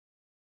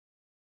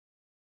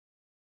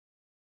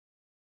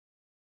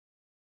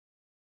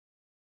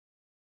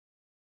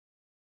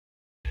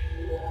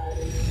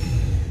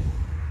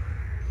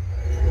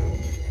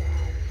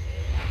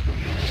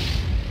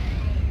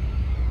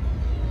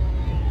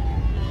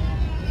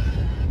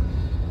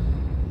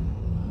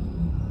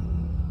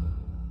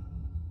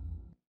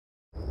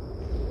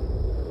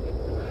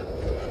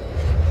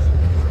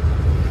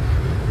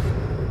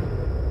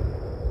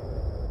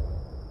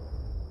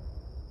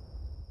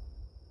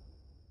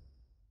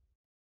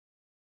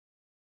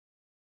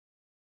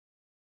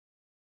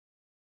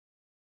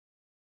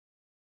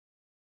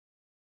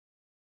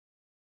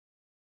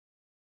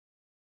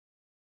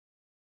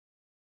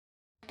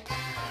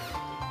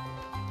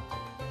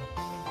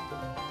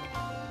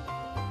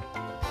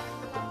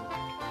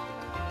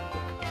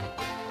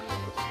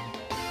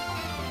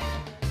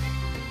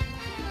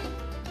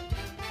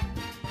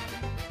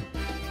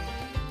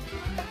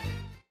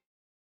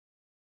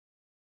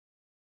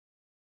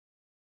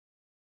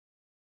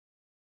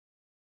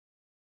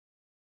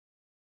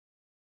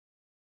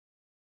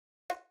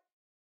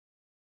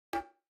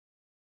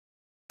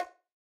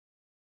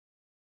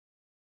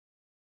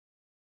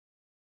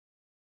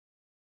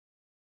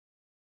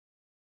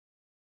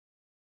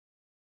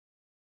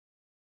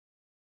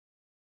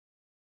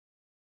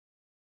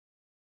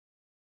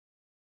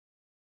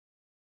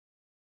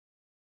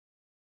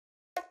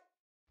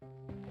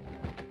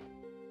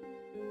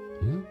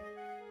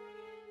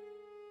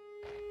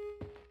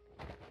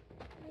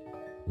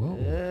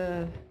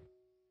Whoa.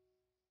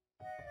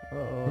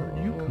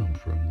 Where'd you come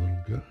from, little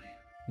guy?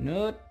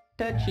 No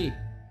touchy.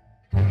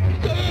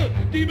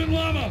 Demon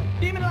llama!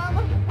 Demon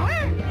llama?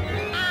 Where?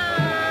 Ow!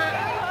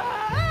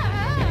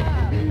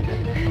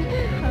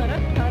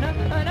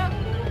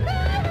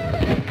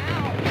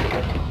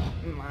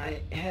 My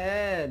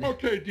head.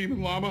 Okay,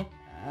 Demon Llama.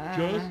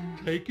 Just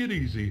take it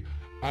easy.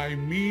 I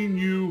mean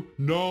you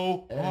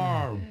no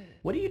harm.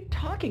 What are you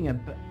talking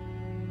about?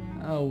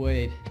 Oh,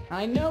 wait.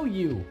 I know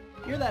you.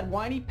 You're that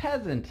whiny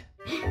peasant.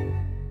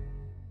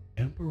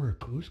 Emperor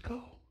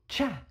Kuzco?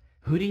 Cha!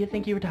 Who do you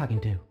think you were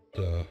talking to?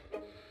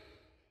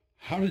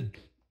 How did...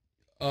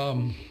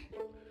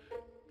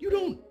 You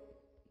don't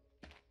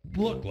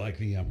look like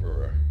the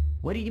Emperor.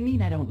 What do you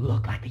mean I don't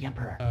look like the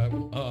Emperor?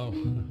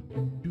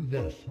 Do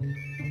this.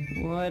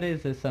 What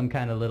is this, some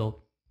kind of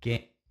little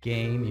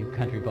game you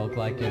country folk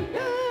like to...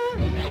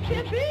 That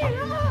can't be!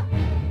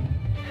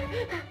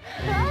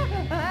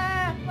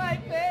 My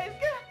face!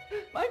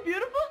 My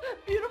beautiful,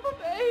 beautiful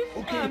face!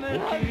 Okay, I'm an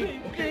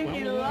ugly,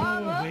 stinky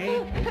llama!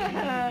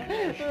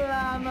 wait.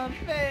 Llama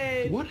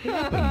face! What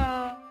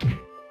happened?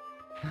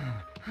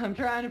 I'm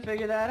trying to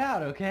figure that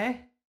out,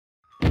 okay?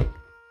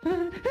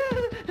 I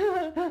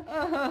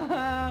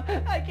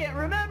can't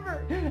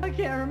remember! I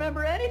can't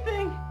remember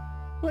anything!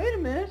 Wait a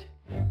minute!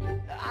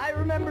 I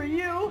remember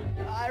you!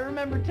 I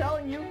remember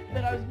telling you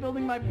that I was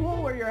building my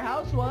pool where your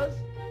house was.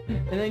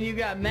 And then you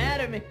got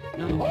mad at me.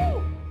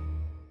 Oh!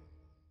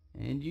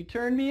 And you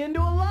turned me into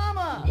a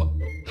llama! What?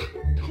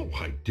 No,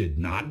 I did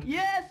not.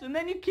 Yes, and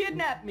then you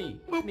kidnapped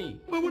me.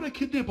 Why would I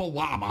kidnap a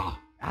llama?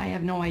 I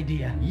have no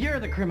idea. You're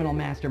the criminal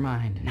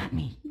mastermind, not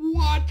me.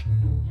 What?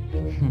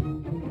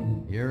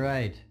 You're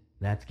right.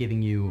 That's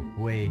giving you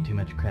way too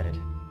much credit.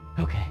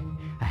 Okay,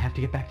 I have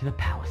to get back to the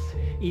palace.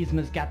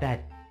 Yzma's got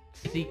that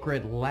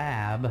secret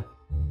lab.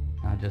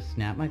 I'll just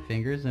snap my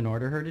fingers and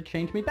order her to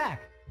change me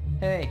back.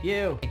 Hey,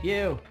 you!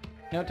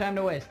 No time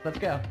to waste. Let's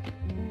go.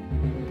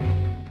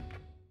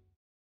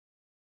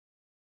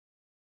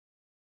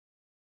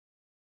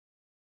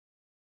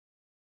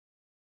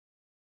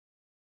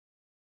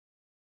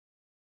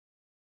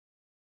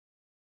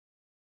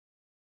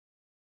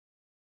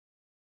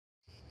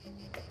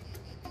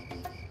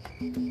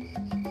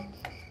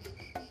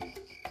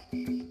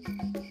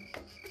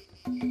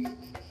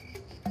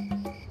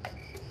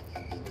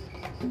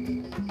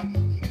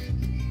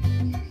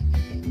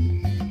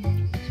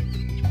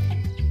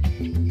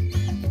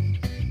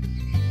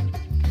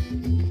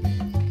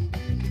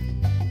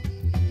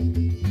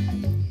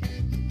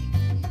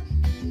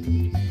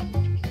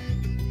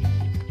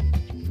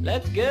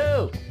 Let's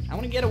go! I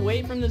want to get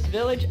away from this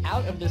village,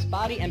 out of this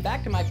body, and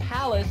back to my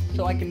palace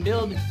so I can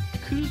build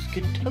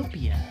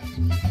Kuzcotopia.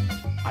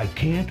 I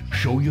can't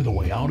show you the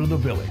way out of the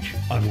village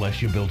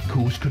unless you build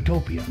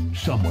Kuzcotopia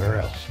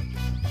somewhere else.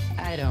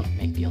 I don't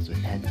make deals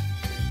with that.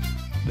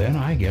 Then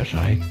I guess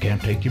I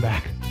can't take you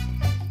back.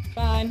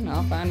 Fine,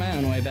 I'll find my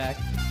own way back.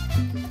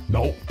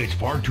 No, it's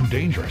far too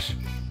dangerous.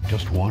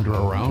 Just wander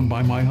around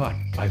by my hut.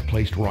 I've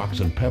placed rocks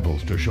and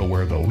pebbles to show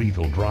where the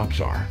lethal drops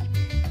are.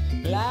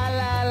 La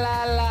la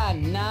la la,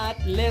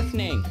 not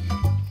listening.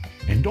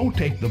 And don't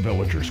take the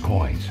villagers'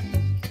 coins.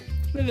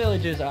 The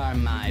villagers are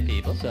my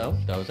people, so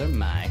those are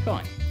my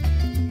coins.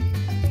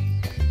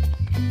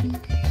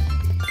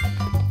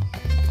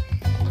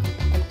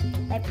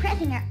 By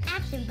pressing our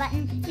action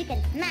button, you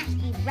can smash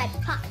these red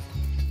pots.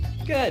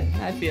 Good,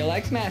 I feel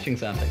like smashing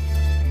something.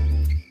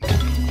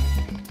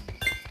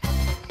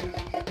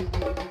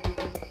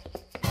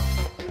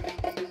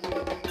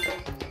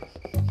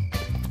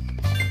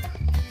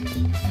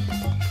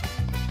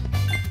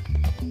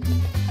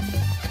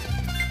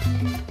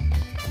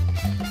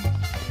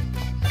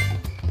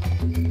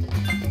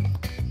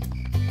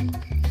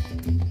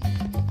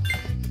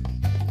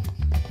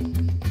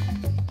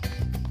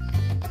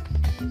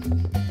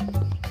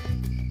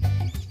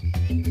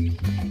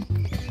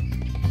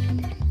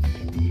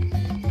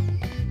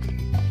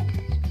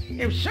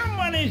 If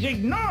someone is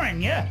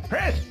ignoring you,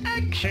 press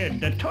action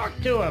to talk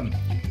to them.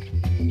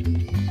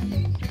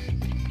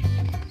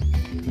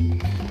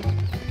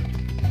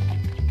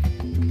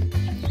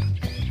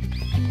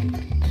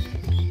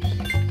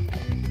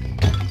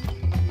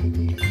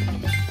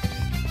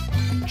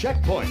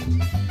 Checkpoint.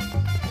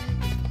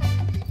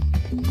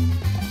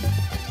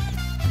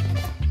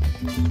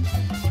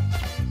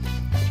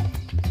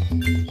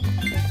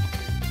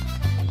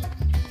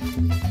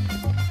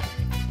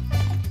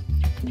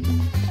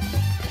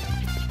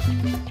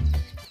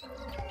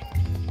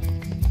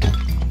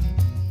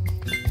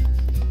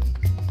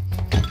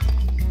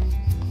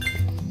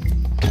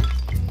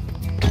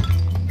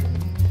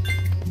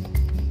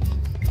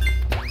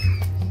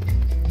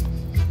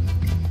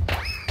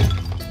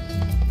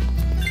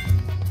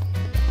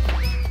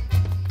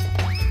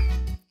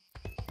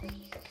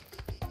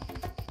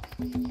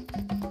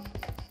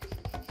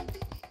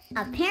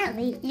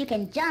 Apparently, you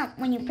can jump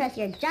when you press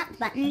your jump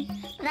button,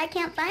 but I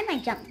can't find my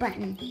jump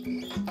button.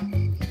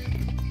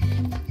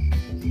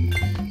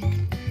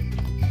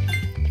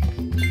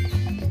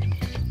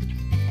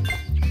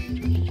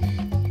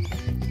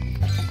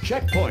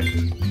 Checkpoint.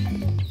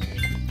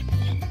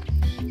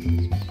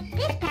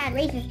 This pad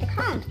raises the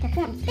columns to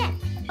form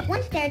steps.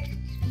 Once they're...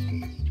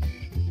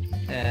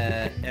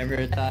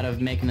 Ever thought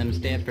of making them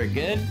stay up for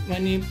good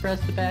when you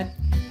press the pad?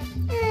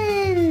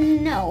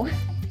 No.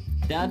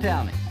 Don't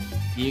tell me.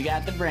 You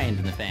got the brains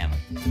in the family.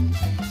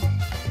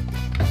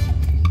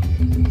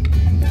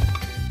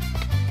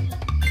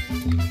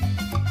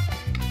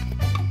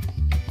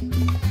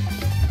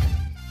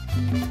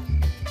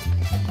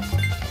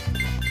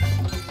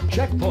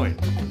 Checkpoint.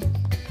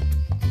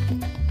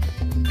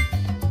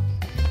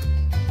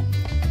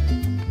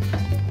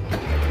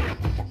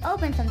 To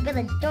open some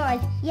village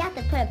doors, you have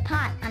to put a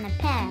pot on a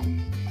pad.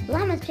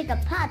 Llamas pick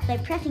up pots by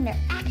pressing their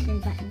action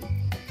button.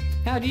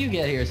 How'd you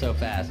get here so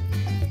fast?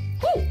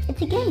 Hey,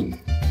 it's a game.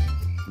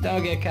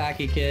 Don't get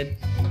cocky, kid.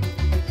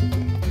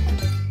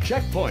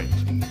 Checkpoint.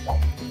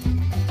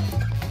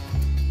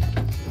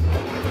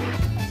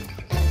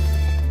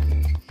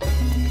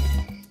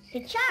 To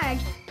charge,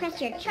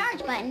 press your charge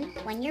button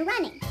when you're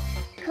running.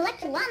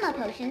 Collect llama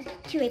potions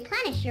to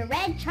replenish your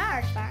red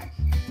charge bar.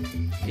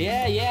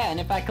 Yeah, and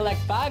if I collect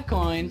 5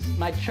 coins,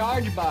 my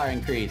charge bar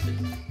increases.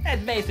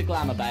 That's basic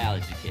llama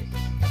biology, kid.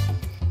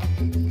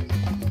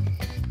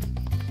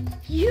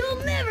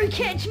 You'll never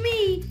catch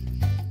me!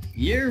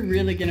 You're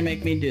really gonna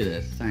make me do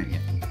this, aren't you?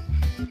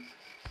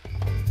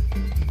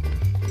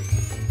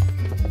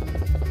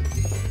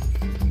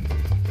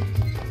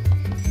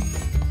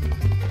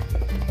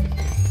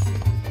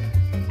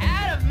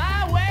 Out of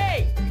my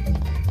way!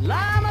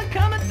 Llama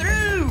coming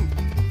through!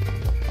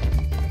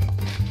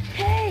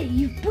 Hey,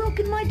 you've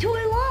broken my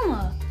toy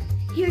llama!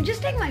 Here,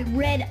 just take my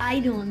red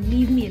idol and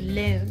leave me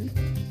alone.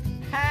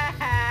 Ha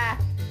ha!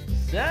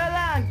 So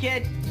long,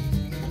 kid!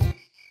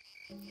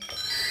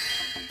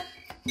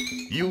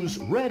 Use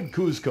red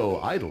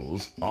Kuzco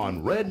idols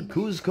on red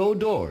Kuzco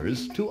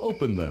doors to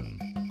open them.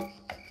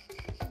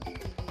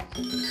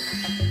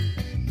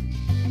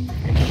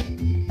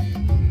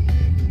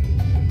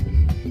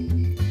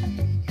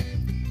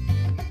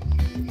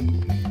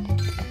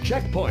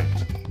 Checkpoint.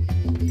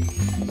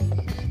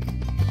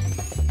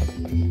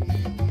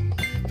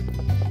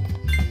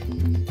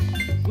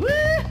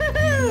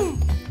 Woo-hoo-hoo!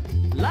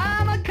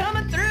 Llama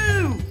coming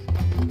through!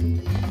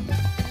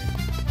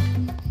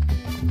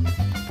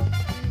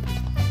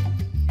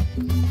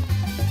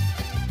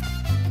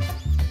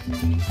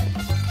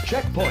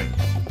 Checkpoint.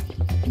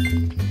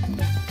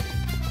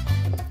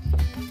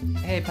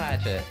 Hey,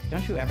 Pacha,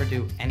 don't you ever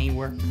do any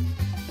work?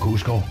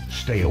 Kuzco,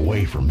 stay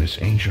away from this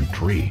ancient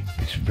tree.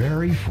 It's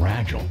very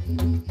fragile.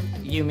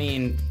 You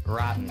mean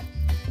rotten?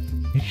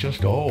 It's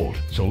just old,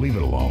 so leave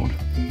it alone.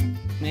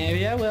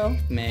 Maybe I will,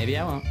 maybe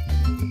I won't.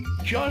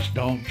 Just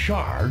don't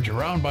charge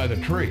around by the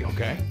tree,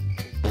 okay?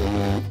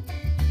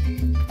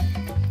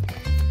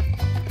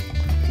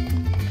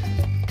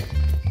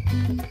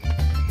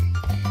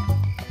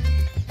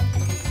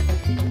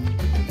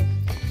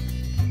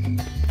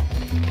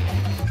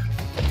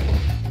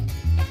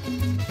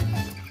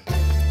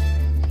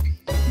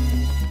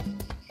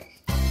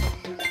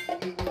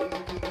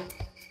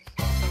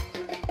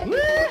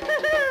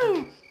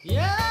 Woo-hoo-hoo!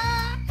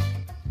 Yeah!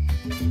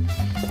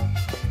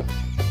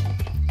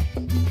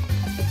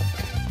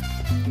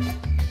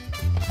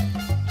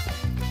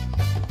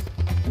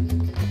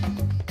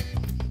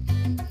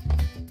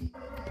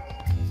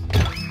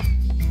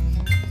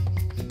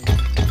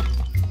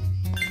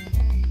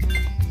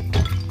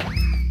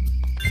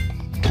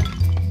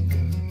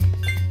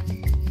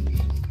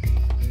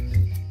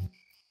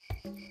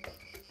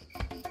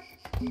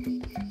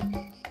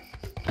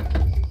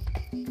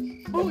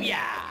 Booyah!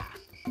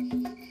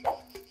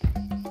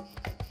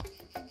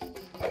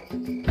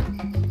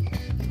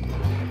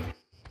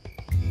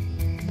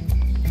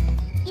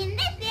 In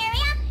this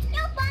area,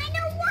 you'll find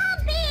a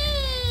Wampy!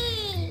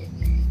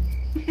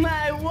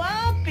 My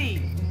Wampy!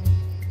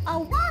 A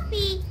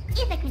Wampy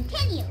is a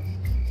continue.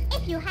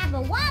 If you have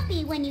a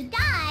Wampy when you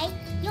die,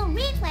 you'll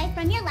replay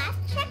from your last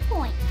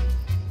checkpoint.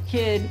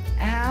 Kid,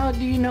 how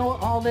do you know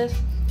all this?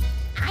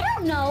 I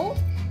don't know.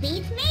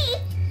 Beats me.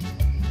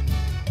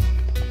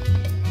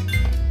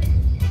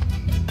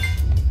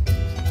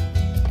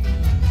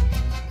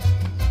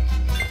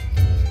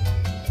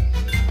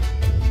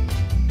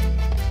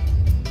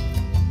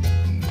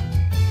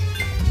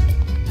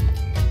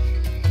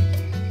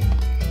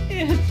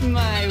 It's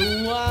my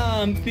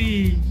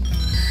Wampy!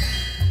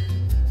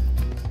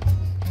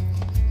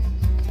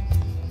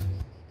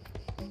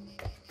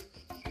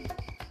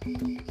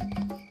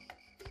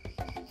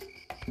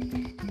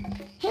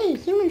 Hey,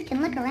 humans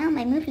can look around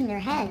by moving their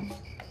heads.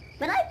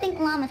 But I think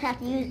llamas have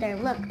to use their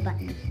look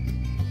button.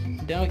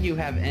 Don't you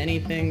have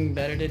anything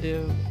better to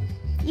do?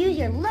 Use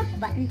your look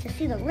button to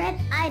see the red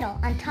idol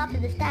on top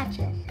of the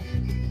statue.